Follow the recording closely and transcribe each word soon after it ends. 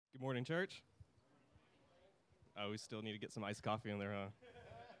Good morning, church. Oh, we still need to get some iced coffee in there, huh? Okay.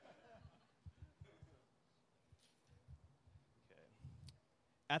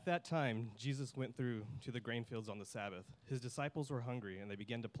 At that time, Jesus went through to the grain fields on the Sabbath. His disciples were hungry, and they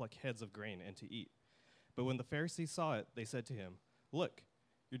began to pluck heads of grain and to eat. But when the Pharisees saw it, they said to him, "Look,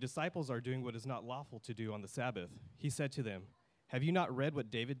 your disciples are doing what is not lawful to do on the Sabbath." He said to them, "Have you not read what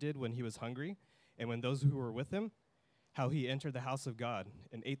David did when he was hungry, and when those who were with him? How he entered the house of God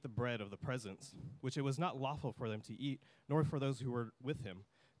and ate the bread of the presence, which it was not lawful for them to eat, nor for those who were with him,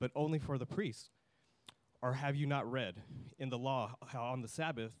 but only for the priests. Or have you not read in the law how on the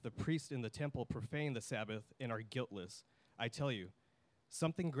Sabbath the priests in the temple profane the Sabbath and are guiltless? I tell you,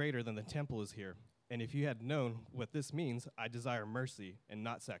 something greater than the temple is here. And if you had known what this means, I desire mercy and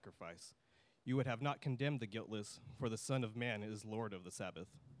not sacrifice, you would have not condemned the guiltless, for the Son of Man is Lord of the Sabbath."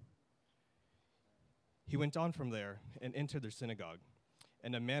 He went on from there and entered their synagogue.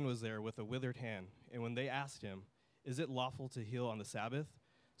 And a man was there with a withered hand. And when they asked him, "Is it lawful to heal on the Sabbath?"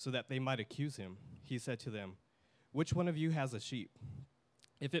 so that they might accuse him, he said to them, "Which one of you has a sheep?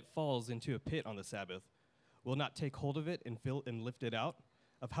 If it falls into a pit on the Sabbath, will not take hold of it and lift it out?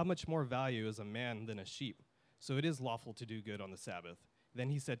 Of how much more value is a man than a sheep? So it is lawful to do good on the Sabbath." Then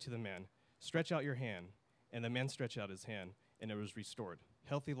he said to the man, "Stretch out your hand." And the man stretched out his hand, and it was restored,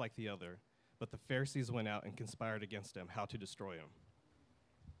 healthy like the other. But the Pharisees went out and conspired against him, how to destroy him.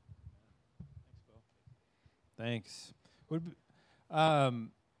 Thanks.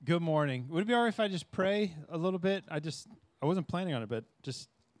 Good morning. Would it be all right if I just pray a little bit? I wasn't planning on it, but just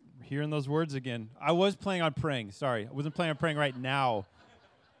hearing those words again. I was planning on praying. Sorry. I wasn't planning on praying right now.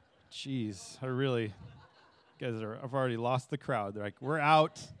 Jeez, I've already lost the crowd. They're like, we're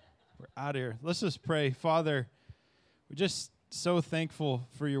out of here. Let's just pray. Father, we're just so thankful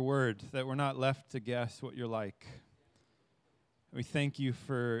for your word that we're not left to guess what you're like. We thank you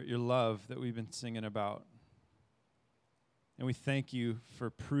for your love that we've been singing about. And we thank you for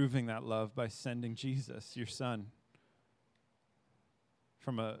proving that love by sending Jesus, your son,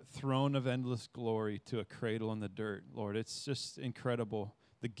 from a throne of endless glory to a cradle in the dirt. Lord, it's just incredible.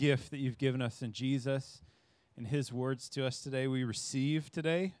 The gift that you've given us in Jesus and his words to us today, we receive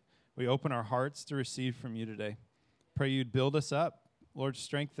today. We open our hearts to receive from you today. Pray you'd build us up. Lord,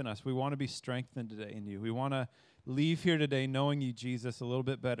 strengthen us. We want to be strengthened today in you. We want to leave here today knowing you, Jesus, a little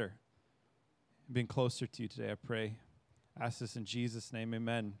bit better, being closer to you today, I pray. Ask this in Jesus' name,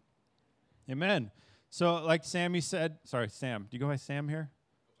 amen. Amen. So like Sammy said, sorry, Sam. Do you go by Sam here?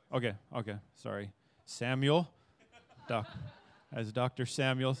 Okay, sorry. Samuel, as Dr.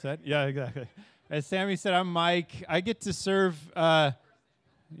 Samuel said. Yeah, exactly. As Sammy said, I'm Mike. I get to serve, I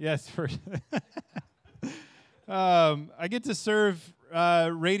get to serve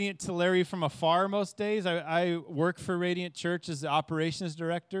Radiant Tulare from afar most days. I work for Radiant Church as the operations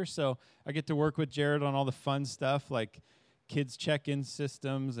director, so I get to work with Jared on all the fun stuff like kids check-in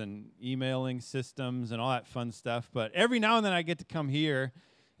systems and emailing systems and all that fun stuff. But every now and then I get to come here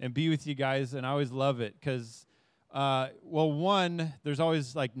and be with you guys, and I always love it because, one, there's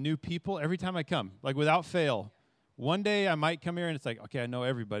always like new people every time I come, like without fail. One day I might come here and it's like, okay, I know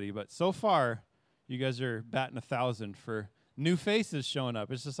everybody, but so far you guys are batting 1,000 for new faces showing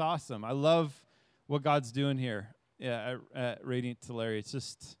up. It's just awesome. I love what God's doing here at Radiant Tulare.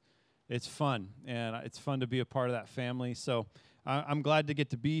 It's fun, and it's fun to be a part of that family. So I'm glad to get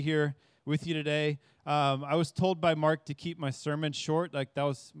to be here with you today. I was told by Mark to keep my sermon short. Like, that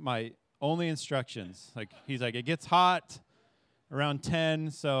was my only instructions. Like, he's like, it gets hot around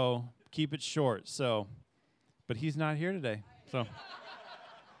 10, so keep it short. So, but he's not here today. So,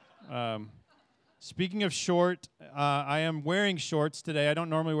 speaking of short, I am wearing shorts today. I don't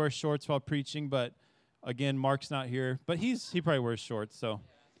normally wear shorts while preaching, but again, Mark's not here. But he probably wears shorts, so.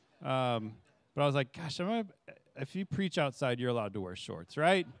 But I was like, gosh, if you preach outside, you're allowed to wear shorts,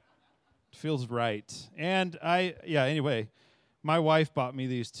 right? It feels right. And anyway, my wife bought me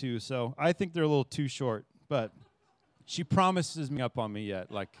these too, so I think they're a little too short, but she promises me up on me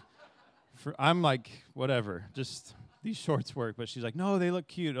yet. Like, I'm like, whatever, just these shorts work. But she's like, no, they look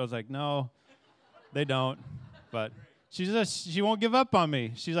cute. I was like, no, they don't. But she won't give up on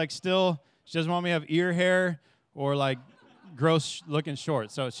me. She's like, she doesn't want me to have ear hair or like gross looking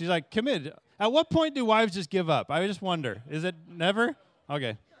shorts. So she's like, commit. At what point do wives just give up? I just wonder. Is it never?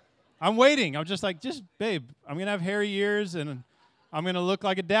 Okay. I'm waiting. I'm just like, babe, I'm going to have hairy ears and I'm going to look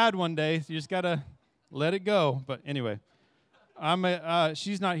like a dad one day. So you just got to let it go. But anyway,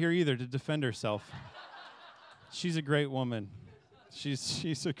 she's not here either to defend herself. She's a great woman.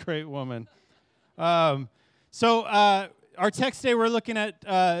 She's a great woman. So our text today, we're looking at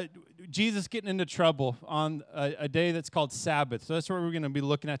Jesus getting into trouble on a day that's called Sabbath. So that's what we're going to be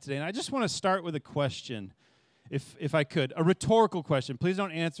looking at today. And I just want to start with a question, if I could, a rhetorical question. Please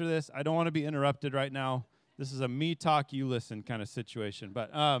don't answer this. I don't want to be interrupted right now. This is a me talk, you listen kind of situation.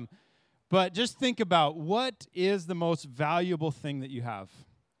 But just think about, what is the most valuable thing that you have?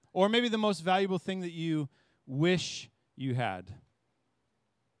 Or maybe the most valuable thing that you wish you had.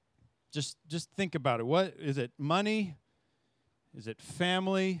 Just think about it. What is it? Money? Is it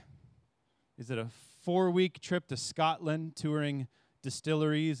family? Is it a 4-week trip to Scotland touring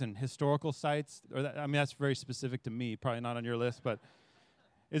distilleries and historical sites? That's very specific to me, probably not on your list, but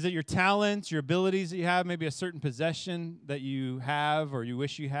is it your talents, your abilities that you have, maybe a certain possession that you have or you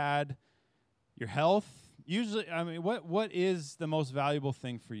wish you had, your health? Usually, what is the most valuable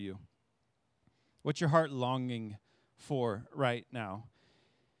thing for you? What's your heart longing for right now?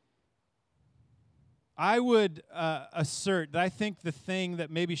 I would assert that I think the thing that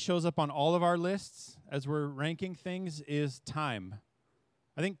maybe shows up on all of our lists as we're ranking things is time.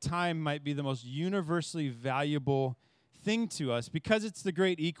 I think time might be the most universally valuable thing to us because it's the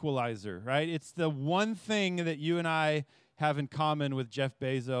great equalizer, right? It's the one thing that you and I have in common with Jeff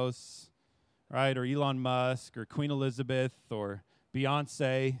Bezos, right, or Elon Musk, or Queen Elizabeth, or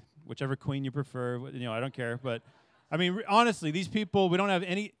Beyonce, whichever queen you prefer. I don't care, but honestly, these people, we don't have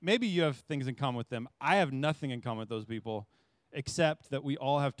any, maybe you have things in common with them. I have nothing in common with those people, except that we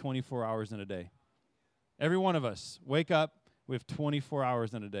all have 24 hours in a day. Every one of us, wake up, we have 24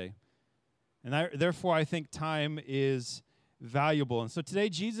 hours in a day. And therefore, I think time is valuable. And so today,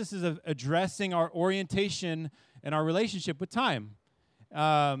 Jesus is addressing our orientation and our relationship with time.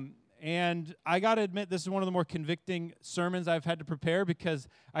 And I got to admit, this is one of the more convicting sermons I've had to prepare because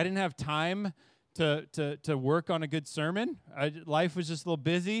I didn't have time to work on a good sermon. Life was just a little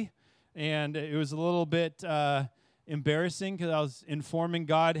busy, and it was a little bit embarrassing because I was informing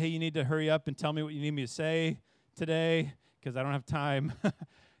God, hey, you need to hurry up and tell me what you need me to say today because I don't have time.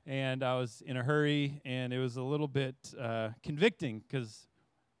 And I was in a hurry, and it was a little bit convicting because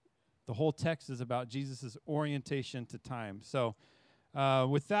the whole text is about Jesus' orientation to time. So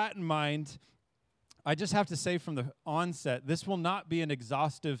with that in mind, I just have to say from the onset, this will not be an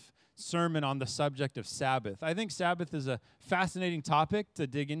exhaustive sermon on the subject of Sabbath. I think Sabbath is a fascinating topic to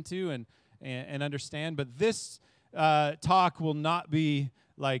dig into and understand, but this talk will not be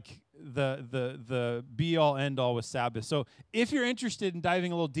like the be-all, end-all with Sabbath. So if you're interested in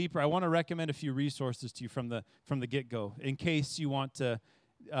diving a little deeper, I want to recommend a few resources to you from the get-go in case you want to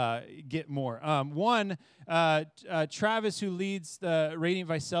get more. One, Travis, who leads the Radiant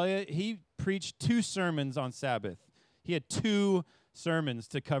Visalia, he preached 2 sermons on Sabbath. He had 2 sermons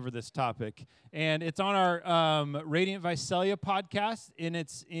to cover this topic. And it's on our Radiant Visalia podcast, and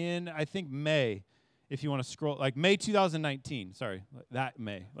it's in, I think, May, if you want to scroll, like May 2019. Sorry, that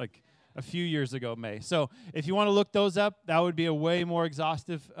May, like a few years ago, May. So if you want to look those up, that would be a way more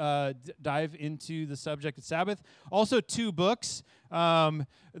exhaustive dive into the subject of Sabbath. Also, 2 books.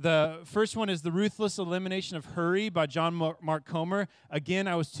 The first one is The Ruthless Elimination of Hurry by John Mark Comer. Again,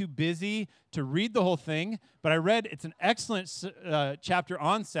 I was too busy to read the whole thing, but I read it's an excellent chapter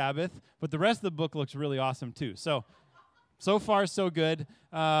on Sabbath, but the rest of the book looks really awesome too. So far, so good.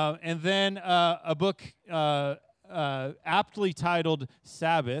 And then a book aptly titled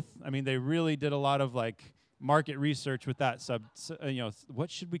Sabbath. They really did a lot of market research with that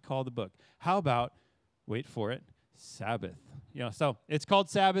what should we call the book? How about, wait for it, Sabbath. So it's called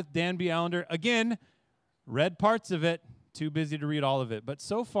Sabbath, Dan B. Allender. Again, read parts of it, too busy to read all of it, but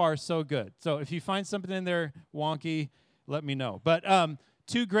so far, so good. So if you find something in there wonky, let me know. But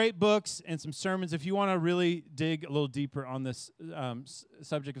 2 great books and some sermons. If you want to really dig a little deeper on this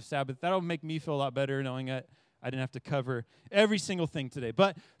subject of Sabbath, that'll make me feel a lot better knowing that I didn't have to cover every single thing today.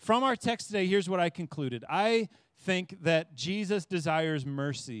 But from our text today, here's what I concluded. I think that Jesus desires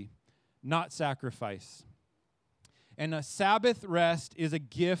mercy, not sacrifice. And a Sabbath rest is a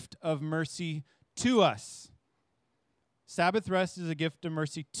gift of mercy to us. Sabbath rest is a gift of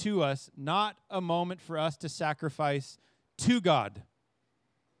mercy to us, not a moment for us to sacrifice to God.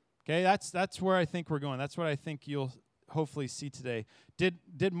 Okay, that's where I think we're going. That's what I think you'll hopefully see today.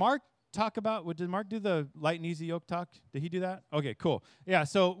 Did Mark did Mark do the light and easy yoke talk? Did he do that? Okay, cool. Yeah,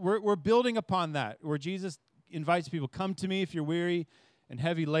 so we're building upon that, where Jesus invites people, come to me if you're weary and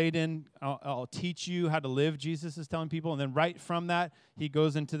heavy laden. I'll teach you how to live, Jesus is telling people. And then right from that, he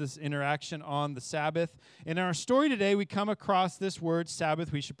goes into this interaction on the Sabbath. And in our story today, we come across this word,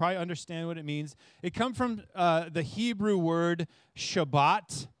 Sabbath. We should probably understand what it means. It comes from the Hebrew word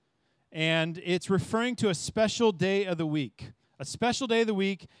Shabbat, and it's referring to a special day of the week, a special day of the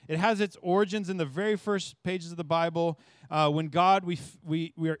week. It has its origins in the very first pages of the Bible, when God,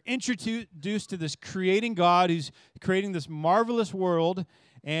 we are introduced to this creating God who's creating this marvelous world,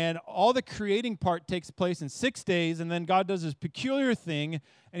 and all the creating part takes place in 6 days, and then God does this peculiar thing,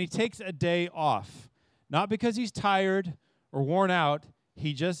 and he takes a day off. Not because he's tired or worn out,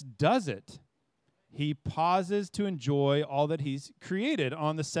 he just does it. He pauses to enjoy all that he's created.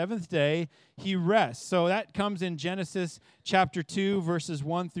 On the seventh day, he rests. So that comes in Genesis chapter 2, verses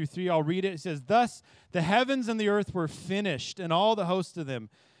 1 through 3. I'll read it. It says, "Thus the heavens and the earth were finished, and all the host of them.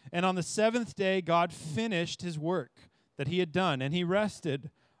 And on the seventh day, God finished his work that he had done, and he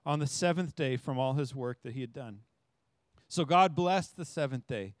rested on the seventh day from all his work that he had done. So God blessed the seventh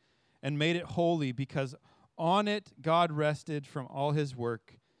day and made it holy, because on it God rested from all his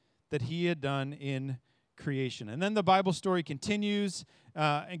work that he had done in creation." And then the Bible story continues,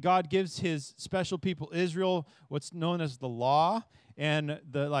 and God gives his special people Israel what's known as the law, and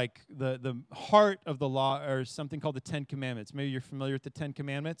the heart of the law are something called the Ten Commandments. Maybe you're familiar with the Ten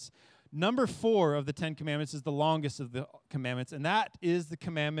Commandments. Number 4 of the Ten Commandments is the longest of the commandments, and that is the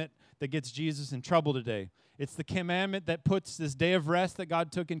commandment that gets Jesus in trouble today. It's the commandment that puts this day of rest that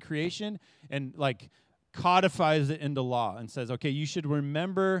God took in creation and codifies it into law and says, okay, you should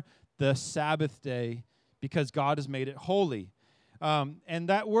remember the Sabbath day because God has made it holy. And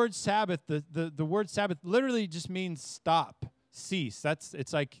that word Sabbath, the word Sabbath literally just means stop, cease.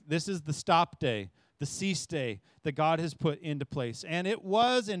 It's like this is the stop day, the cease day that God has put into place. And it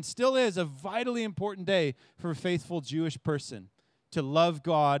was and still is a vitally important day for a faithful Jewish person to love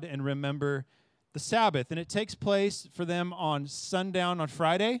God and remember the Sabbath. And it takes place for them on sundown on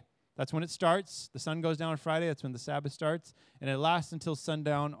Friday. That's when it starts. The sun goes down on Friday. That's when the Sabbath starts. And it lasts until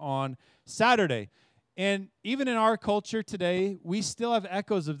sundown on Saturday. And even in our culture today, we still have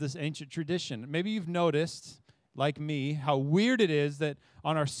echoes of this ancient tradition. Maybe you've noticed, like me, how weird it is that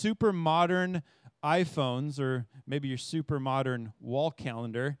on our super modern iPhones, or maybe your super modern wall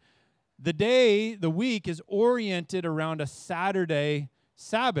calendar, the week is oriented around a Saturday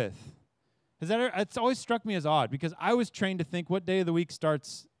Sabbath. It's always struck me as odd, because I was trained to think what day of the week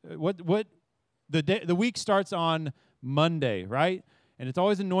starts. The week starts on Monday, right? And it's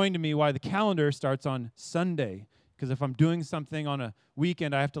always annoying to me why the calendar starts on Sunday, because if I'm doing something on a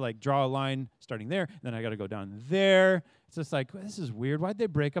weekend, I have to draw a line starting there, and then I got to go down there. It's just this is weird. Why'd they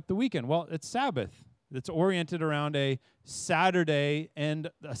break up the weekend? Well, it's Sabbath. It's oriented around a Saturday and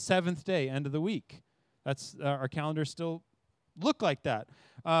a seventh day, end of the week. That's our calendars still look like that.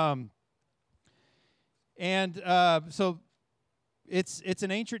 So it's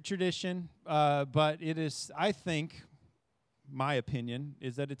an ancient tradition, but it is, I think, my opinion,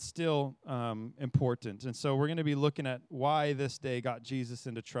 is that it's still important. And so we're going to be looking at why this day got Jesus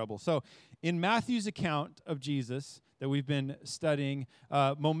into trouble. So in Matthew's account of Jesus that we've been studying,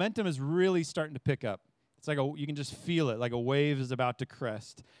 momentum is really starting to pick up. It's you can just feel it, like a wave is about to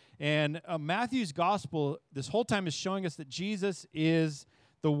crest. And Matthew's gospel this whole time is showing us that Jesus is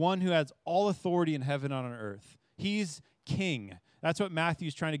the one who has all authority in heaven and on earth. He's king. That's what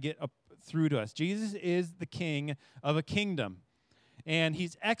Matthew's trying to get up through to us. Jesus is the king of a kingdom, and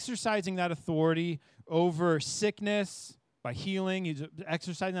he's exercising that authority over sickness by healing. He's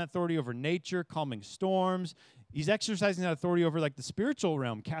exercising that authority over nature, calming storms. He's exercising that authority over the spiritual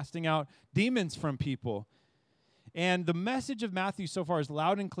realm, casting out demons from people. And the message of Matthew so far is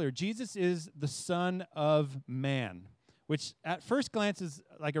loud and clear. Jesus is the Son of Man, which at first glance is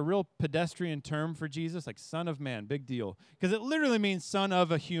like a real pedestrian term for Jesus, like Son of Man, big deal. Because it literally means son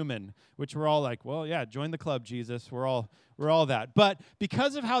of a human, which we're all like, well, yeah, join the club, Jesus. We're all that. But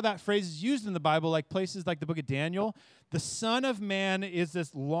because of how that phrase is used in the Bible, like places like the book of Daniel, the Son of Man is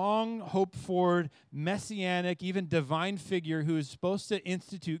this long hoped-for, messianic, even divine figure who is supposed to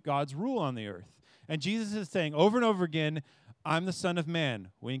institute God's rule on the earth. And Jesus is saying over and over again, I'm the Son of Man.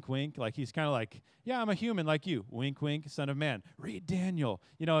 Wink, wink. He's kind of yeah, I'm a human like you. Wink, wink, Son of Man. Read Daniel.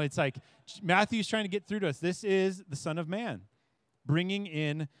 It's like Matthew's trying to get through to us. This is the Son of Man, bringing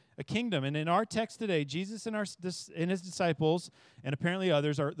in a kingdom. And in our text today, Jesus and his disciples, and apparently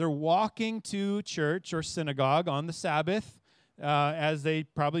others, they're walking to church or synagogue on the Sabbath, as they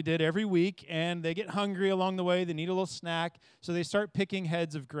probably did every week, and they get hungry along the way. They need a little snack, so they start picking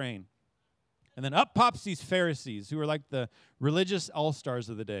heads of grain. And then up pops these Pharisees, who are like the religious all-stars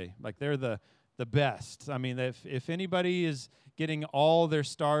of the day. They're the best. I mean, if anybody is getting all their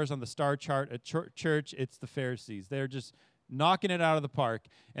stars on the star chart at church, it's the Pharisees. They're just knocking it out of the park.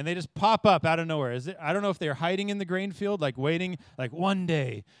 And they just pop up out of nowhere. I don't know if they're hiding in the grain field, waiting, one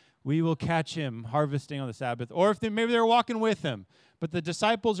day we will catch him harvesting on the Sabbath. Or if maybe they're walking with him. But the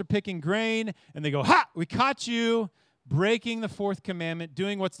disciples are picking grain, and they go, ha, we caught you. breaking the fourth commandment,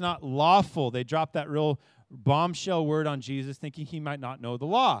 doing what's not lawful. They drop that real bombshell word on Jesus, thinking he might not know the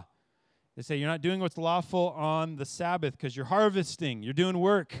law. They say, you're not doing what's lawful on the Sabbath because you're harvesting. You're doing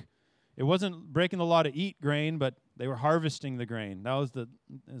work. It wasn't breaking the law to eat grain, but they were harvesting the grain. That was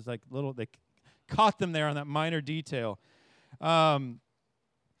they caught them there on that minor detail. And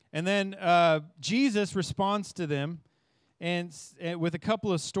then Jesus responds to them and with a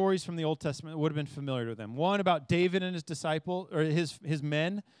couple of stories from the Old Testament that would have been familiar to them. One about David and his disciple, or his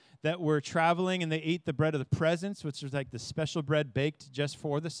men that were traveling, and they ate the bread of the presence, which was like the special bread baked just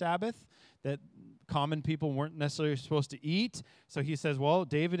for the Sabbath that common people weren't necessarily supposed to eat. So he says, well,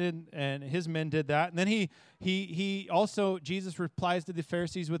 David and his men did that. And then he also, Jesus replies to the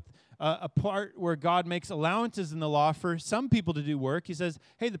Pharisees with a part where God makes allowances in the law for some people to do work. He says,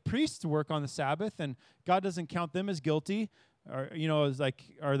 hey, the priests work on the Sabbath, and God doesn't count them as guilty. Or, is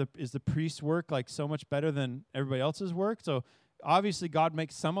the priest's work like so much better than everybody else's work? So obviously, God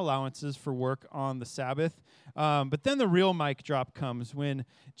makes some allowances for work on the Sabbath. But then the real mic drop comes when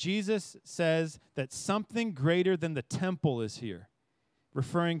Jesus says that something greater than the temple is here,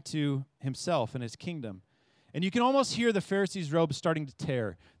 referring to himself and his kingdom. And you can almost hear the Pharisees' robes starting to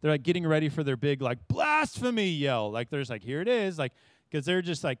tear. They're like getting ready for their big blasphemy yell. Like there's here it is, because they're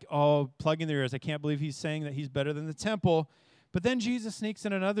just plugging their ears. I can't believe he's saying that he's better than the temple. But then Jesus sneaks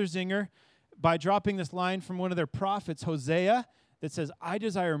in another zinger by dropping this line from one of their prophets, Hosea, that says, I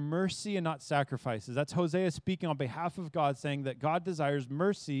desire mercy and not sacrifices. That's Hosea speaking on behalf of God, saying that God desires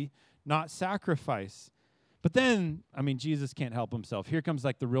mercy, not sacrifice. But then, Jesus can't help himself. Here comes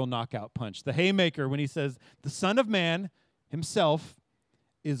the real knockout punch, the haymaker, when he says, the Son of Man himself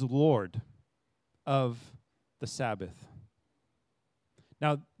is Lord of the Sabbath.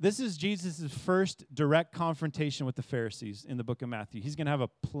 Now, this is Jesus' first direct confrontation with the Pharisees in the book of Matthew. He's going to have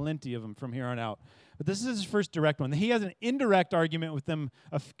plenty of them from here on out. But this is his first direct one. He has an indirect argument with them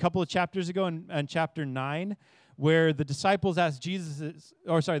a couple of chapters ago in chapter 9, where the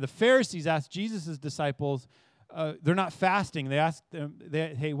Pharisees asked Jesus' disciples, they're not fasting. They asked them,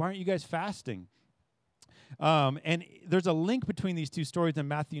 hey, why aren't you guys fasting? And there's a link between these two stories in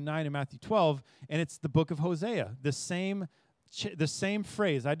Matthew 9 and Matthew 12, and it's the book of Hosea, the same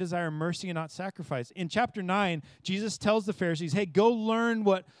phrase, I desire mercy and not sacrifice. In chapter 9, Jesus tells the Pharisees, hey, go learn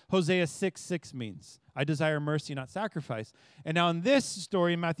what Hosea 6:6 means. I desire mercy, not sacrifice. And now in this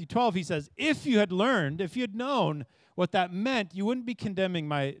story in Matthew 12, he says, if you had known what that meant, you wouldn't be condemning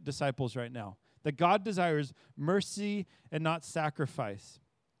my disciples right now. That God desires mercy and not sacrifice.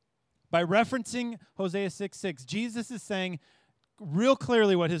 By referencing Hosea 6:6, Jesus is saying real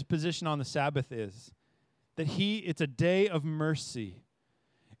clearly what his position on the Sabbath is. That it's a day of mercy.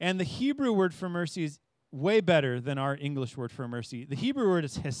 And the Hebrew word for mercy is way better than our English word for mercy. The Hebrew word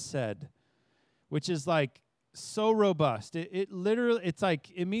is hesed, which is so robust. It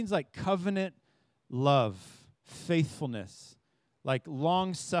means covenant love, faithfulness,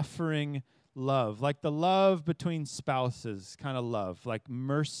 long-suffering love, the love between spouses kind of love,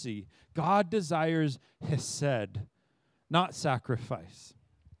 mercy. God desires hesed, not sacrifice.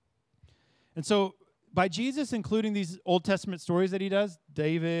 And so by Jesus including these Old Testament stories that he does,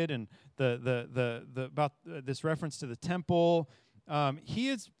 David and about this reference to the temple, he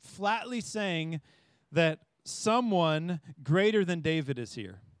is flatly saying that someone greater than David is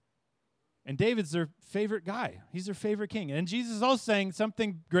here. And David's their favorite guy. He's their favorite king. And Jesus is also saying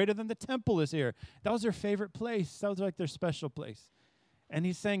something greater than the temple is here. That was their favorite place. That was their special place. And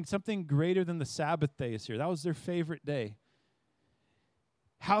he's saying something greater than the Sabbath day is here. That was their favorite day.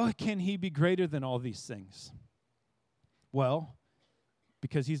 How can he be greater than all these things? Well,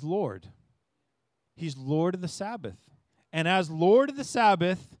 because he's Lord. He's Lord of the Sabbath. And as Lord of the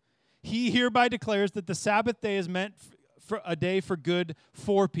Sabbath, he hereby declares that the Sabbath day is meant for a day for good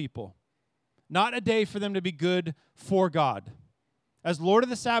for people, not a day for them to be good for God. As Lord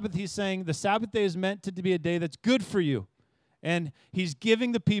of the Sabbath, he's saying the Sabbath day is meant to be a day that's good for you. And he's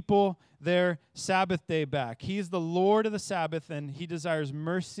giving the people their Sabbath day back. He's the Lord of the Sabbath, and he desires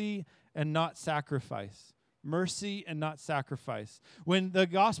mercy and not sacrifice. Mercy and not sacrifice. When the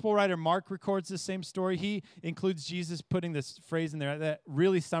gospel writer Mark records this same story, he includes Jesus putting this phrase in there that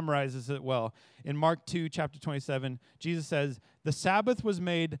really summarizes it well. In Mark 2, chapter 27, Jesus says, the Sabbath was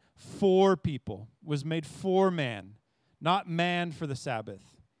made for people, was made for man, not man for the Sabbath.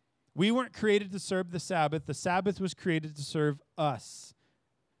 We weren't created to serve the Sabbath. The Sabbath was created to serve us.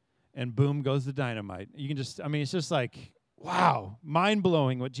 And boom goes the dynamite. You can it's just wow,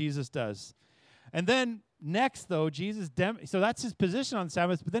 mind-blowing what Jesus does. And then next, though, so that's his position on the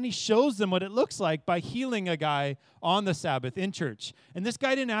Sabbath, but then he shows them what it looks like by healing a guy on the Sabbath in church. And this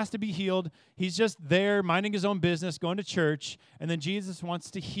guy didn't ask to be healed. He's just there minding his own business, going to church, and then Jesus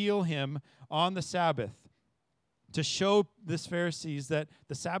wants to heal him on the Sabbath to show this Pharisees that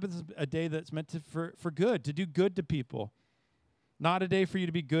the Sabbath is a day that's meant for good, to do good to people, not a day for you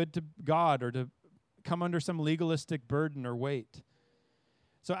to be good to God or to come under some legalistic burden or weight.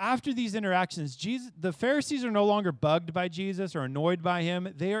 So after these interactions, the Pharisees are no longer bugged by Jesus or annoyed by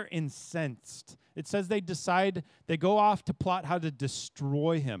him. They are incensed. It says they go off to plot how to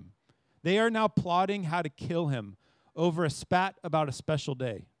destroy him. They are now plotting how to kill him over a spat about a special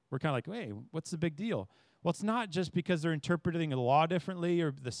day. We're kind of like, hey, what's the big deal? Well, it's not just because they're interpreting the law differently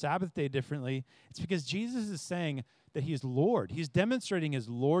or the Sabbath day differently. It's because Jesus is saying that he is Lord. He's demonstrating his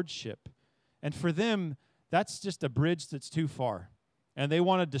lordship. And for them, that's just a bridge that's too far. And they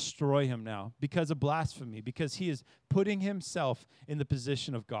want to destroy him now because of blasphemy, because he is putting himself in the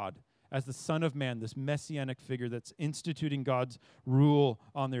position of God as the Son of Man, this messianic figure that's instituting God's rule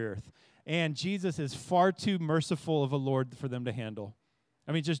on the earth. And Jesus is far too merciful of a Lord for them to handle.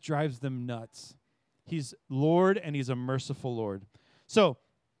 I mean, it just drives them nuts. He's Lord, and he's a merciful Lord. So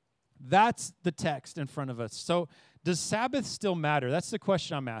that's the text in front of us. So does Sabbath still matter? That's the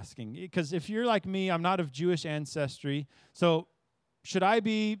question I'm asking. Because if you're like me, I'm not of Jewish ancestry. So should I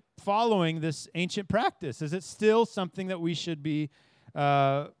be following this ancient practice? Is it still something that we should be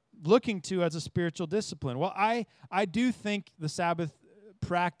looking to as a spiritual discipline? Well, I do think the Sabbath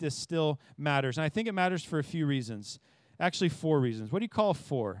practice still matters. And I think it matters for a few reasons. Actually, 4 reasons. What do you call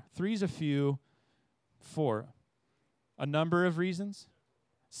 4? 3's a few. 4. A number of reasons?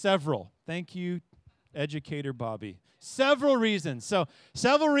 Several. Thank you, educator Bobby. Several reasons. So,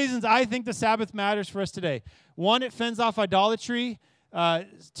 several reasons I think the Sabbath matters for us today. 1, it fends off idolatry.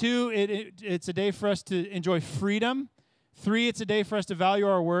 2, it's a day for us to enjoy freedom. 3, it's a day for us to value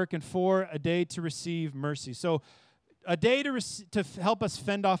our work. And 4, a day to receive mercy. So, a day to help us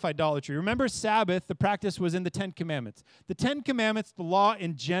fend off idolatry. Remember, Sabbath, the practice was in the 10 Commandments. The 10 Commandments, the law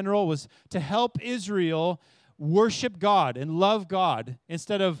in general, was to help Israel worship God and love God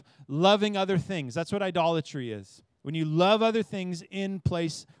instead of loving other things. That's what idolatry is, when you love other things in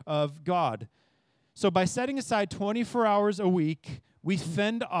place of God. So by setting aside 24 hours a week, we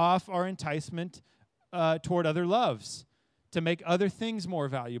fend off our enticement toward other loves to make other things more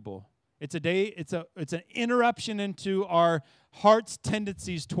valuable. It's a day, it's an interruption into our heart's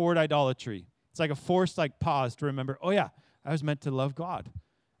tendencies toward idolatry. It's like a forced pause to remember, oh yeah, I was meant to love God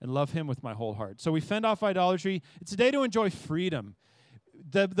and love him with my whole heart. So we fend off idolatry. It's a day to enjoy freedom.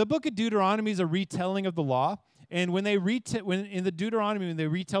 The book of Deuteronomy is a retelling of the law. And when in the Deuteronomy, when they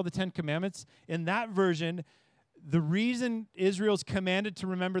retell the 10 Commandments, in that version, the reason Israel's commanded to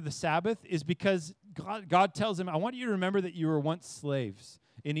remember the Sabbath is because God tells them, I want you to remember that you were once slaves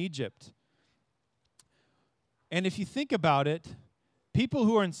in Egypt. And if you think about it, people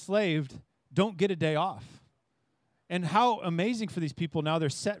who are enslaved don't get a day off. And how amazing for these people now, they're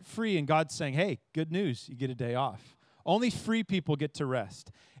set free, and God's saying, hey, good news, you get a day off. Only free people get to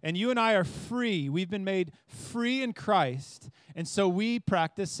rest. And you and I are free. We've been made free in Christ, and so we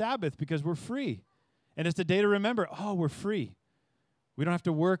practice Sabbath because we're free. And it's a day to remember, oh, we're free. We don't have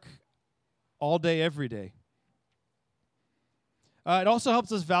to work all day, every day. It also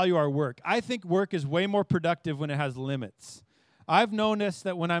helps us value our work. I think work is way more productive when it has limits. I've noticed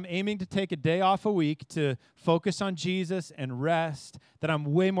that when I'm aiming to take a day off a week to focus on Jesus and rest, that I'm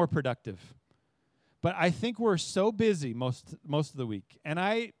way more productive. But I think we're so busy most of the week. And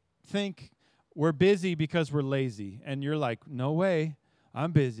I think we're busy because we're lazy. And you're like, no way,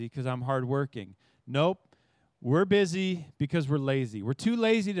 I'm busy because I'm hardworking. Nope, we're busy because we're lazy. We're too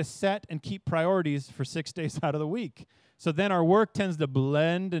lazy to set and keep priorities for 6 days out of the week. So then our work tends to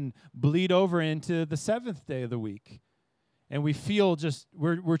blend and bleed over into the 7th day of the week. And we feel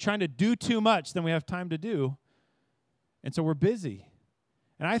we're trying to do too much than we have time to do. And so we're busy.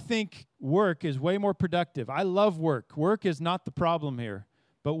 And I think work is way more productive. I love work. Work is not the problem here.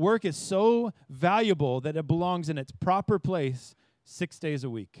 But work is so valuable that it belongs in its proper place 6 days a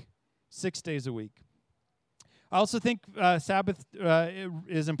week. 6 days a week. I also think Sabbath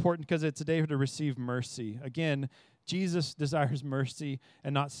is important because it's a day to receive mercy. Again, Jesus desires mercy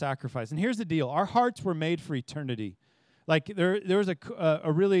and not sacrifice. And here's the deal. Our hearts were made for eternity. Like there was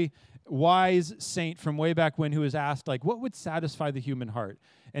a really wise saint from way back when who was asked, what would satisfy the human heart?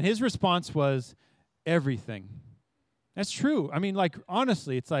 And his response was, everything. That's true. I mean,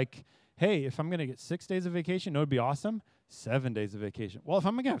 honestly, it's hey, if I'm going to get 6 days of vacation, it would be awesome. 7 days of vacation. Well, if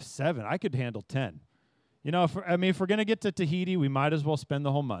I'm going to have 7, I could handle 10. You know, if we're going to get to Tahiti, we might as well spend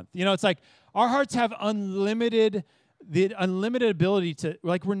the whole month. You know, it's like our hearts have the unlimited ability to,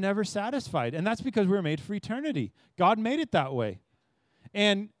 like, we're never satisfied. And that's because we're made for eternity. God made it that way.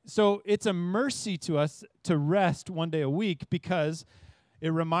 And so it's a mercy to us to rest one day a week because it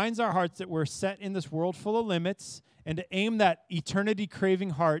reminds our hearts that we're set in this world full of limits and to aim that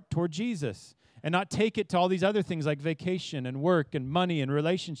eternity-craving heart toward Jesus and not take it to all these other things like vacation and work and money and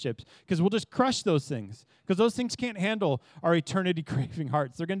relationships, because we'll just crush those things, because those things can't handle our eternity-craving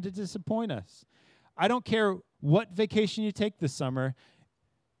hearts. They're going to disappoint us. I don't care what vacation you take this summer.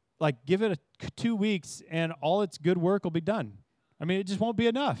 Like, give it 2 weeks, and all its good work will be done. I mean, it just won't be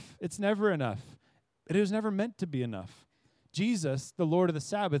enough. It's never enough. It was never meant to be enough. Jesus, the Lord of the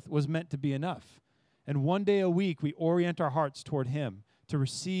Sabbath, was meant to be enough. And one day a week, we orient our hearts toward him to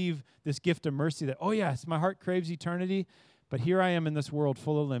receive this gift of mercy that, oh, yes, my heart craves eternity, but here I am in this world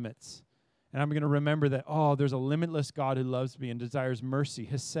full of limits. And I'm going to remember that, oh, there's a limitless God who loves me and desires mercy,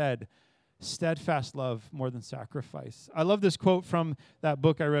 has said, steadfast love more than sacrifice. I love this quote from that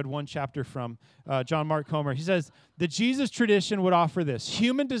book I read one chapter from, John Mark Comer. He says, the Jesus tradition would offer this: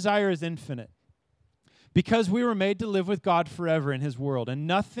 human desire is infinite because we were made to live with God forever in his world, and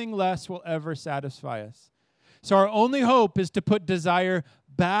nothing less will ever satisfy us. So our only hope is to put desire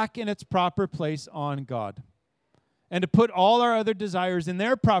back in its proper place on God and to put all our other desires in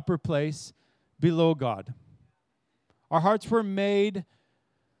their proper place below God. Our hearts were made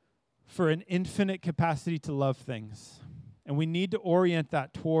for an infinite capacity to love things, and we need to orient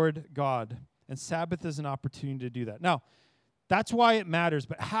that toward God, and Sabbath is an opportunity to do that. Now, that's why it matters,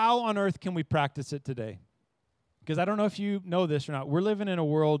 but how on earth can we practice it today? Because I don't know if you know this or not. We're living in a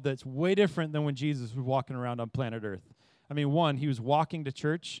world that's way different than when Jesus was walking around on planet Earth. I mean, one, he was walking to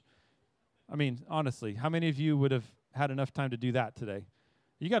church. I mean, honestly, how many of you would have had enough time to do that today?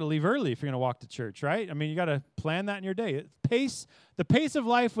 You got to leave early if you're going to walk to church, right? I mean, you got to plan that in your day. The pace of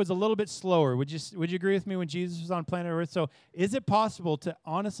life was a little bit slower. Would you agree with me when Jesus was on planet Earth? So is it possible to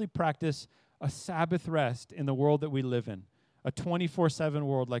honestly practice a Sabbath rest in the world that we live in, a 24/7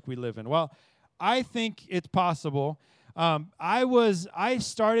 world like we live in? Well, I think it's possible. I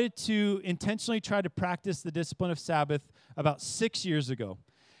started to intentionally try to practice the discipline of Sabbath about 6 years ago.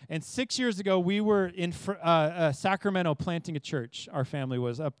 And 6 years ago, we were in Sacramento planting a church. Our family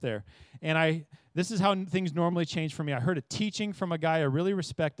was up there. And this is how things normally change for me. I heard a teaching from a guy I really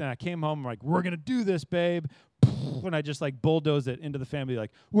respect, and I came home, I'm like, we're going to do this, babe. And I just like bulldoze it into the family,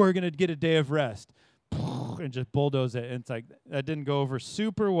 like, we're going to get a day of rest. And just bulldoze it. And it's like, that didn't go over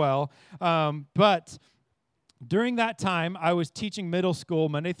super well. But during that time, I was teaching middle school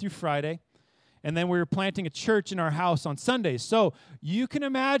Monday through Friday. And then we were planting a church in our house on Sundays. So you can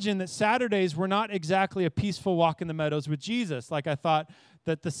imagine that Saturdays were not exactly a peaceful walk in the meadows with Jesus, like I thought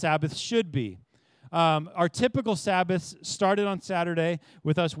that the Sabbath should be. Our typical Sabbaths started on Saturday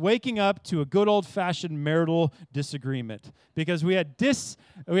with us waking up to a good old-fashioned marital disagreement because we had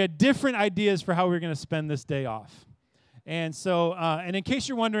different ideas for how we were going to spend this day off. And so, and in case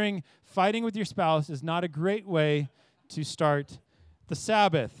you're wondering, fighting with your spouse is not a great way to start the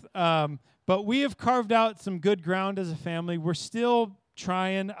Sabbath. But we have carved out some good ground as a family. We're still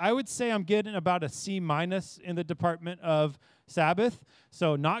trying. I would say I'm getting about a C- in the department of Sabbath.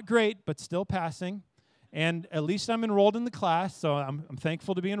 So not great, but still passing. And at least I'm enrolled in the class, so I'm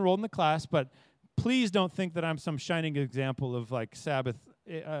thankful to be enrolled in the class. But please don't think that I'm some shining example of like Sabbath,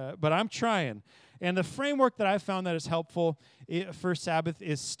 but I'm trying. And the framework that I found that is helpful for Sabbath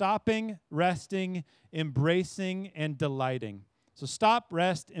is stopping, resting, embracing, and delighting. So stop,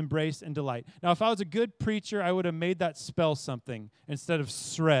 rest, embrace, and delight. Now, if I was a good preacher, I would have made that spell something instead of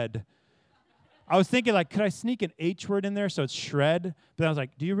shred. I was thinking, like, could I sneak an H word in there so it's shred? But then I was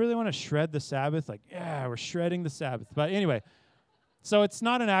like, do you really want to shred the Sabbath? Like, yeah, we're shredding the Sabbath. But anyway, so it's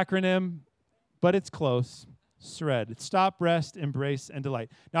not an acronym, but it's close. SRED. It's stop, rest, embrace, and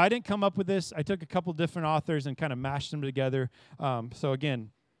delight. Now, I didn't come up with this. I took a couple different authors and kind of mashed them together. So again,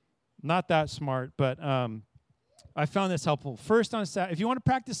 not that smart, but I found this helpful. First, on if you want to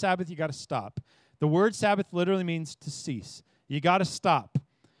practice Sabbath, you got to stop. The word Sabbath literally means to cease. You got to stop.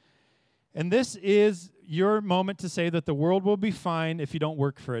 And this is your moment to say that the world will be fine if you don't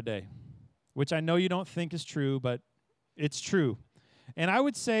work for a day, which I know you don't think is true, but it's true. And I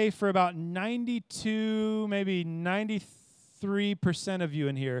would say for about 92, maybe 93% of you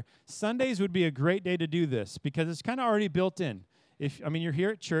in here, Sundays would be a great day to do this because it's kind of already built in. You're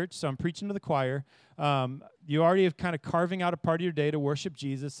here at church, so I'm preaching to the choir. You already have kind of carving out a part of your day to worship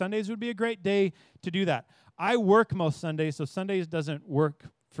Jesus. Sundays would be a great day to do that. I work most Sundays, so Sundays doesn't work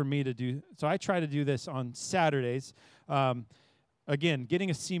for me to do. So I try to do this on Saturdays. again, getting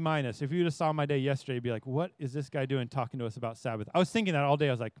a C-. If you would have saw my day yesterday, you'd be like, what is this guy doing talking to us about Sabbath? I was thinking that all day.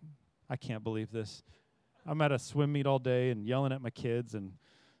 I was like, I can't believe this. I'm at a swim meet all day and yelling at my kids and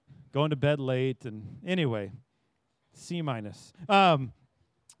going to bed late. And anyway, C-. But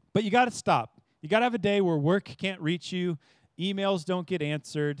you got to stop. You got to have a day where work can't reach you, emails don't get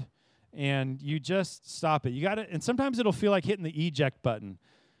answered, and you just stop it. You got to, and sometimes it'll feel like hitting the eject button.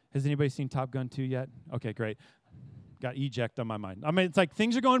 Has anybody seen Top Gun 2 yet? Okay, great. Got eject on my mind. I mean, it's like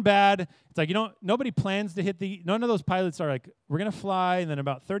things are going bad. It's like, nobody plans to hit none of those pilots are like, we're going to fly, and then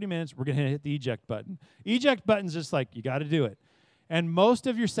about 30 minutes, we're going to hit the eject button. Eject button's just like, you got to do it. And most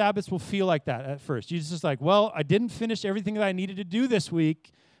of your Sabbaths will feel like that at first. You're just like, well, I didn't finish everything that I needed to do this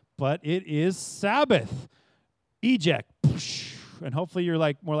week, but it is Sabbath. Eject. And hopefully you're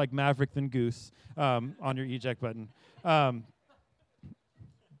like more like Maverick than Goose on your eject button.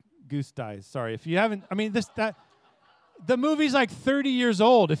 Goose dies. Sorry. If you haven't, the movie's like 30 years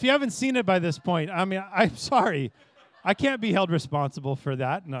old. If you haven't seen it by this point, I'm sorry. I can't be held responsible for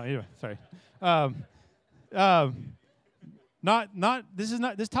that. No, anyway, sorry. This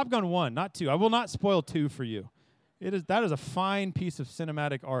is Top Gun 1, not 2. I will not spoil 2 for you. That is a fine piece of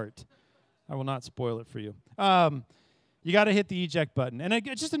cinematic art. I will not spoil it for you. You got to hit the eject button. And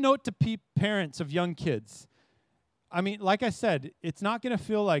just a note to parents of young kids. Like I said, it's not going to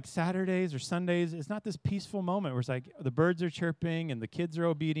feel like Saturdays or Sundays. It's not this peaceful moment where it's like the birds are chirping and the kids are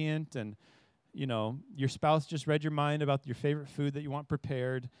obedient and, your spouse just read your mind about your favorite food that you want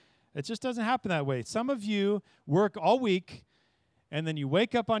prepared. It just doesn't happen that way. Some of you work all week and then you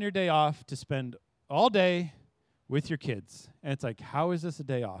wake up on your day off to spend all day with your kids. And it's like, how is this a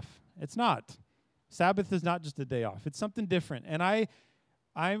day off? It's not. Sabbath is not just a day off. It's something different. And I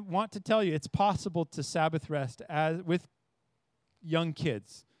want to tell you, it's possible to Sabbath rest with young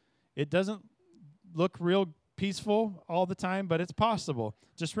kids. It doesn't look real peaceful all the time, but it's possible.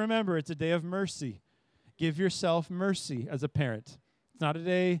 Just remember, it's a day of mercy. Give yourself mercy as a parent. It's not a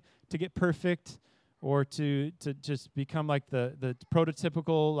day to get perfect or to just become like the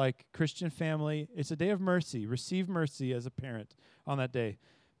prototypical like Christian family. It's a day of mercy. Receive mercy as a parent on that day.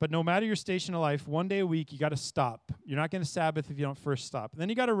 But no matter your station of life, one day a week, you got to stop. You're not going to Sabbath if you don't first stop. And then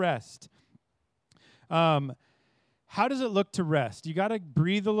you got to rest. How does it look to rest? You got to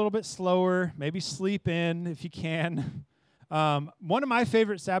breathe a little bit slower, maybe sleep in if you can. One of my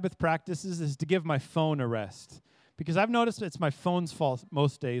favorite Sabbath practices is to give my phone a rest, because I've noticed it's my phone's fault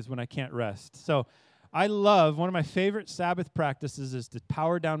most days when I can't rest. So one of my favorite Sabbath practices is to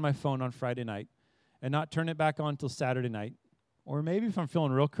power down my phone on Friday night and not turn it back on until Saturday night. Or maybe if I'm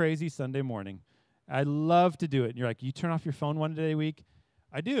feeling real crazy, Sunday morning. I love to do it. And you're like, you turn off your phone one day a week?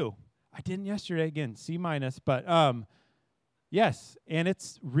 I do. I didn't yesterday, again, C-. But yes, and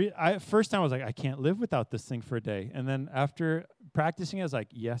it's first time I was like, I can't live without this thing for a day. And then after practicing, I was like,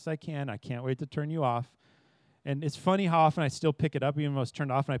 yes, I can. I can't wait to turn you off. And it's funny how often I still pick it up, even when it's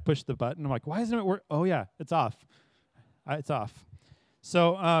turned off, and I push the button. I'm like, why isn't it work? Oh, yeah, it's off. It's off.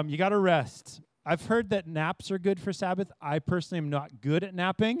 So you got to rest. I've heard that naps are good for Sabbath. I personally am not good at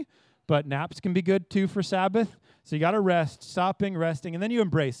napping, but naps can be good too for Sabbath. So you got to rest, stopping, resting, and then you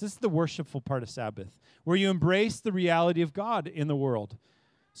embrace. This is the worshipful part of Sabbath, where you embrace the reality of God in the world.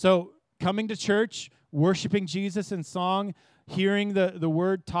 So coming to church, worshiping Jesus in song, hearing the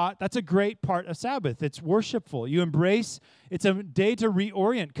word taught, that's a great part of Sabbath. It's worshipful. You embrace. It's a day to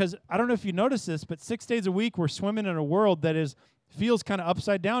reorient, because I don't know if you notice this, but 6 days a week we're swimming in a world that feels kind of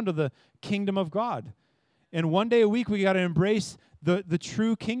upside down to the kingdom of God. And one day a week, we got to embrace the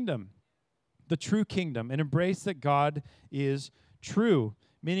true kingdom, and embrace that God is true,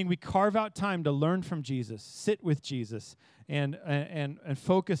 meaning we carve out time to learn from Jesus, sit with Jesus, and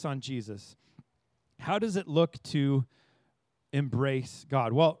focus on Jesus. How does it look to embrace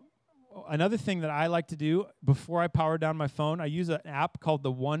God? Well, another thing that I like to do before I power down my phone, I use an app called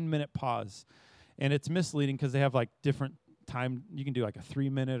the 1 Minute Pause. And it's misleading because they have like different time. You can do like a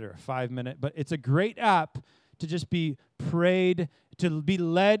 3-minute or a 5-minute, but it's a great app to just be prayed, to be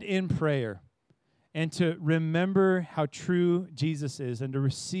led in prayer, and to remember how true Jesus is, and to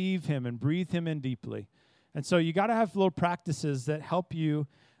receive him and breathe him in deeply. And so you got to have little practices that help you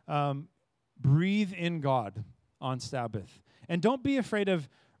breathe in God on Sabbath. And don't be afraid of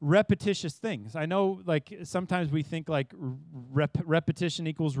repetitious things. I know, like, sometimes we think like repetition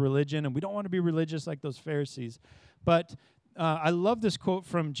equals religion, and we don't want to be religious like those Pharisees. But I love this quote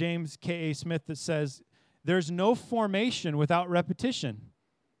from James K.A. Smith that says, there's no formation without repetition.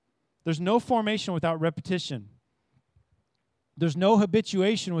 There's no formation without repetition. There's no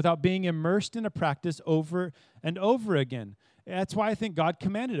habituation without being immersed in a practice over and over again. That's why I think God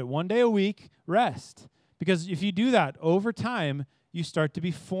commanded it. 1 day a week, rest. Because if you do that over time, you start to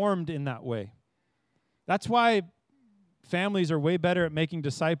be formed in that way. That's why families are way better at making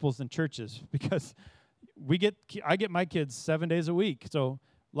disciples than churches, because I get my kids 7 days a week. So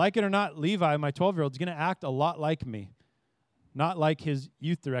like it or not, Levi, my 12-year-old, is going to act a lot like me, not like his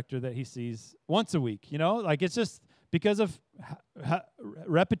youth director that he sees once a week. Like it's just because of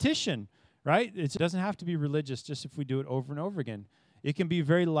repetition, right? It doesn't have to be religious just if we do it over and over again. It can be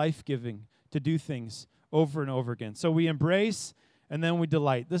very life-giving to do things over and over again. So we embrace and then we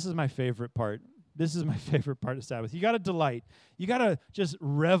delight. This is my favorite part. This is my favorite part of Sabbath. You got to delight. You got to just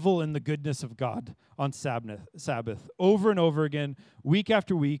revel in the goodness of God on Sabbath. Over and over again, week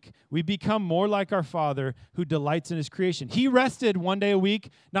after week, we become more like our Father who delights in his creation. He rested one day a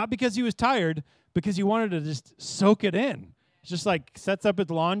week, not because he was tired, because he wanted to just soak it in. Just like sets up his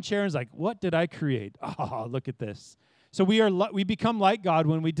lawn chair and is like, what did I create? Oh, look at this. So we become like God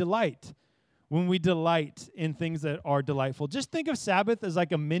when we delight. When we delight in things that are delightful. Just think of Sabbath as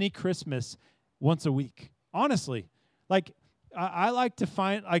like a mini Christmas once a week. Honestly. Like, I like to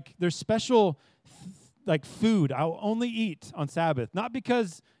find, like, there's special, food I'll only eat on Sabbath. Not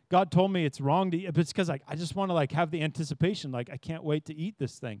because God told me it's wrong to eat, but it's because, I just want to, have the anticipation. I can't wait to eat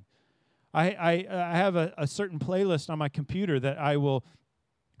this thing. I have a certain playlist on my computer that I will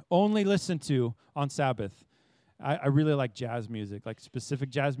only listen to on Sabbath. I really like jazz music, specific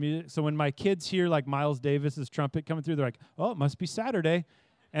jazz music. So when my kids hear Miles Davis's trumpet coming through, they're like, oh, it must be Saturday.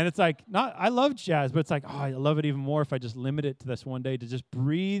 And it's I love jazz, but it's I love it even more if I just limit it to this one day to just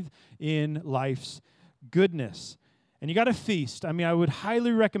breathe in life's goodness. And you got to feast. I mean, I would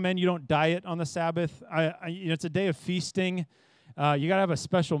highly recommend you don't diet on the Sabbath. It's a day of feasting. You got to have a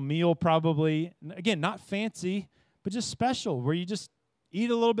special meal probably. Again, not fancy, but just special, where you just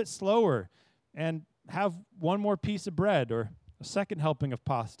eat a little bit slower and have one more piece of bread or a second helping of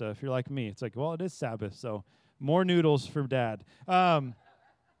pasta if you're like me. It's well, it is Sabbath, so more noodles for Dad.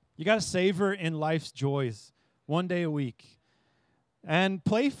 You got to savor in life's joys one day a week. And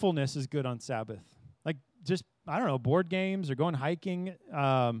playfulness is good on Sabbath. Just, I don't know, board games or going hiking.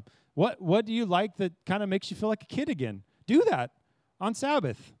 What do you like that kind of makes you feel like a kid again? Do that on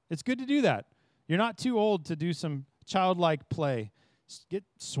Sabbath. It's good to do that. You're not too old to do some childlike play.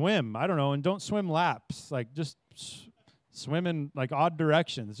 Swim, I don't know, and don't swim laps. Just swim in odd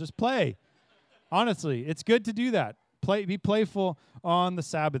directions. Just play. Honestly, it's good to do that. Be playful on the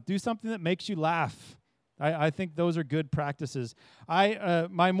Sabbath. Do something that makes you laugh. I think those are good practices.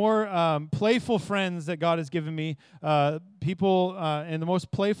 My more playful friends that God has given me, people, and the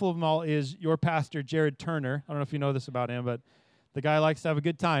most playful of them all is your pastor, Jared Turner. I don't know if you know this about him, but the guy likes to have a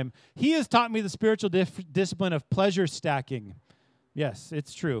good time. He has taught me the spiritual discipline of pleasure stacking. Yes,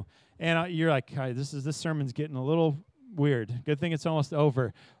 it's true. And you're like, hi, this sermon's getting a little weird. Good thing it's almost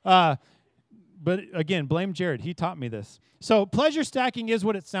over. But again, blame Jared. He taught me this. So pleasure stacking is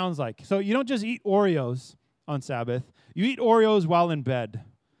what it sounds like. So you don't just eat Oreos on Sabbath. You eat Oreos while in bed.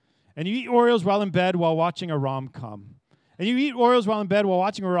 And you eat Oreos while in bed while watching a rom-com. And you eat Oreos while in bed while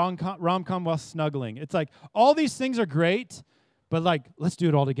watching a rom-com while snuggling. It's all these things are great, but let's do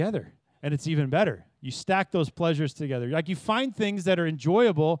it all together. And it's even better. You stack those pleasures together. You find things that are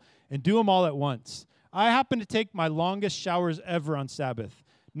enjoyable and do them all at once. I happen to take my longest showers ever on Sabbath.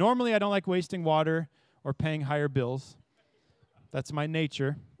 Normally, I don't like wasting water or paying higher bills. That's my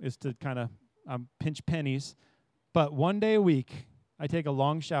nature, is to kind of pinch pennies. But one day a week, I take a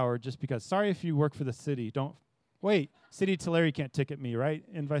long shower just because. Sorry if you work for the city. Don't wait. City Tulare can't ticket me, right?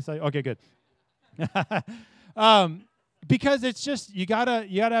 Okay, good. Because it's just you gotta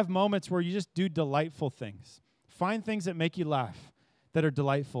have moments where you just do delightful things. Find things that make you laugh, that are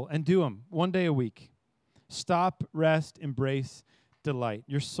delightful, and do them one day a week. Stop, rest, embrace, delight.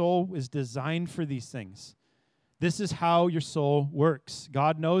 Your soul is designed for these things. This is how your soul works.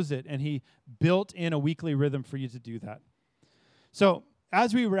 God knows it, and he built in a weekly rhythm for you to do that. So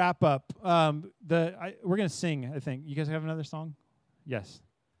as we wrap up, we're going to sing, I think. You guys have another song? Yes.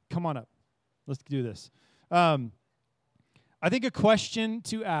 Come on up. Let's do this. I think a question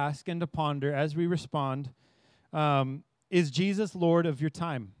to ask and to ponder as we respond is Jesus Lord of your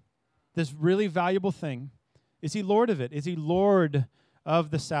time? This really valuable thing. Is he Lord of it? Is he Lord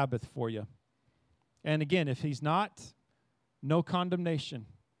of the Sabbath for you? And again, if he's not, no condemnation.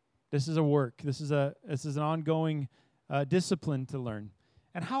 This is a work. This is an ongoing discipline to learn.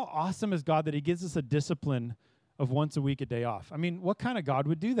 And how awesome is God that he gives us a discipline of once a week, a day off? I mean, what kind of God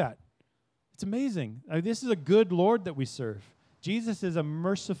would do that? It's amazing. This is a good Lord that we serve. Jesus is a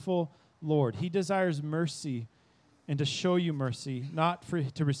merciful Lord. He desires mercy and to show you mercy, not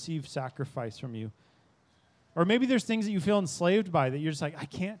to receive sacrifice from you. Or maybe there's things that you feel enslaved by that you're just I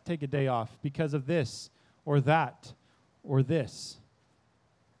can't take a day off because of this or that or this.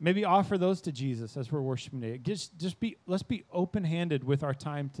 maybe offer those to Jesus as we're worshiping today. Let's be open-handed with our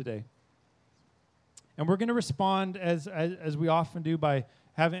time today. And we're going to respond as we often do by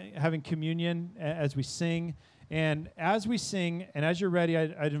having communion as we sing. And as we sing, and as you're ready,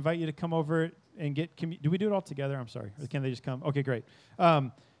 I'd invite you to come over and get communion. Do we do it all together? I'm sorry. Or can they just come? Okay, great.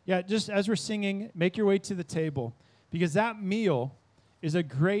 Just as we're singing, make your way to the table, because that meal is a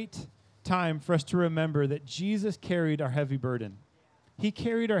great time for us to remember that Jesus carried our heavy burden. He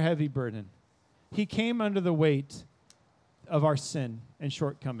carried our heavy burden. He came under the weight of our sin and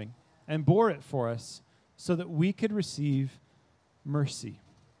shortcoming and bore it for us so that we could receive mercy.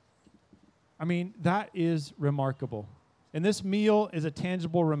 I mean, that is remarkable. And this meal is a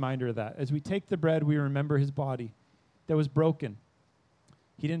tangible reminder of that. As we take the bread, we remember his body that was broken.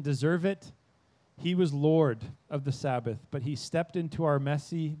 He didn't deserve it. He was Lord of the Sabbath, but he stepped into our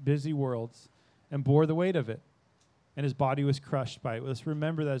messy, busy worlds and bore the weight of it. And his body was crushed by it. Let's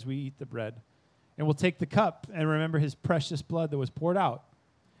remember that as we eat the bread. And we'll take the cup and remember his precious blood that was poured out.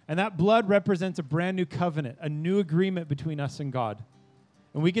 And that blood represents a brand new covenant, a new agreement between us and God.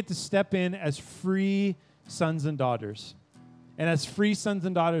 And we get to step in as free sons and daughters. And as free sons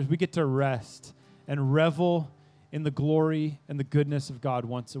and daughters, we get to rest and revel in the glory and the goodness of God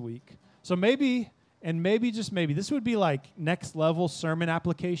once a week. So maybe, just maybe, this would be like next level sermon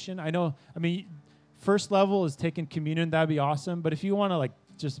application. First level is taking communion. That'd be awesome. But if you want to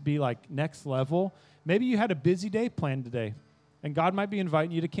just be next level, maybe you had a busy day planned today, and God might be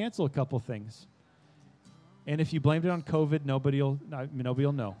inviting you to cancel a couple things. And if you blamed it on COVID, nobody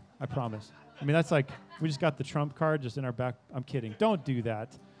will know. I promise. That's we just got the Trump card just in our back. I'm kidding. Don't do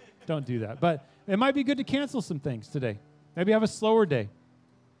that. Don't do that. But it might be good to cancel some things today. Maybe have a slower day.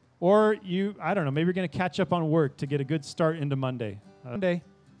 Or maybe you're going to catch up on work to get a good start into Monday.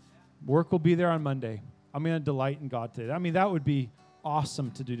 Work will be there on Monday. I'm going to delight in God today. That would be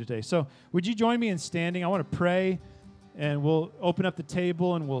awesome to do today. So would you join me in standing? I want to pray, and we'll open up the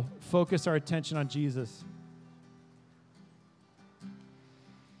table, and we'll focus our attention on Jesus.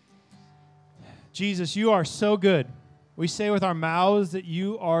 Jesus, you are so good. We say with our mouths that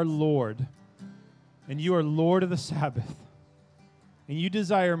you are Lord, and you are Lord of the Sabbath, and you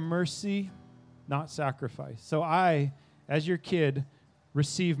desire mercy, not sacrifice. So I, as your kid,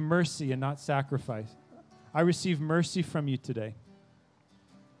 receive mercy and not sacrifice. I receive mercy from you today.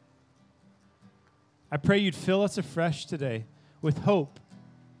 I pray you'd fill us afresh today with hope.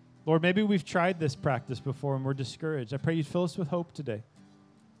 Lord, maybe we've tried this practice before and we're discouraged. I pray you'd fill us with hope today.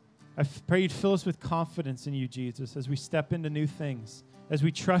 I pray you'd fill us with confidence in you, Jesus, as we step into new things, as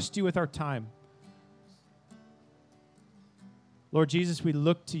we trust you with our time. Lord Jesus, we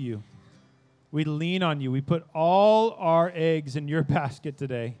look to you. We lean on you. We put all our eggs in your basket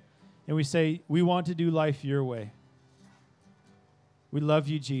today, and we say, we want to do life your way. We love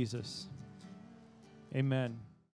you, Jesus. Amen.